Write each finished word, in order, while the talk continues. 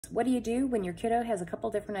What do you do when your kiddo has a couple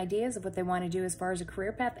different ideas of what they want to do as far as a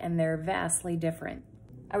career path, and they're vastly different?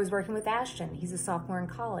 I was working with Ashton. He's a sophomore in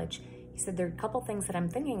college. He said, there are a couple things that I'm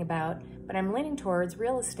thinking about, but I'm leaning towards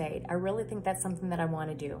real estate. I really think that's something that I want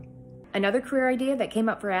to do. Another career idea that came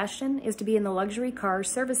up for Ashton is to be in the luxury car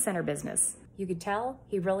service center business. You could tell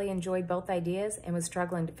he really enjoyed both ideas and was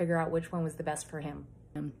struggling to figure out which one was the best for him.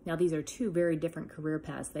 Now, these are two very different career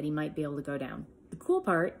paths that he might be able to go down. The cool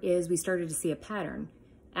part is we started to see a pattern.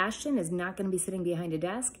 Ashton is not going to be sitting behind a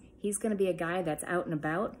desk. He's going to be a guy that's out and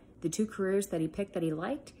about. The two careers that he picked that he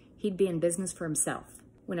liked, he'd be in business for himself.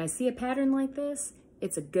 When I see a pattern like this,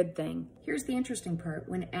 it's a good thing. Here's the interesting part.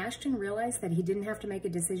 When Ashton realized that he didn't have to make a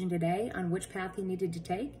decision today on which path he needed to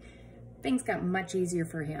take, things got much easier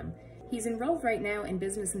for him. He's enrolled right now in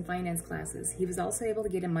business and finance classes. He was also able to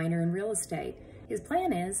get a minor in real estate. His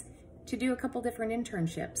plan is to do a couple different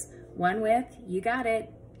internships. One with, you got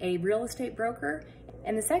it, a real estate broker,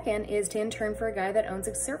 and the second is to intern for a guy that owns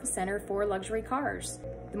a service center for luxury cars.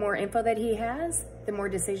 The more info that he has, the more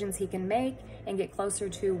decisions he can make and get closer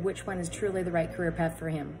to which one is truly the right career path for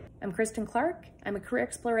him. I'm Kristin Clark. I'm a career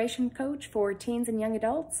exploration coach for teens and young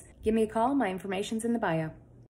adults. Give me a call. My information's in the bio.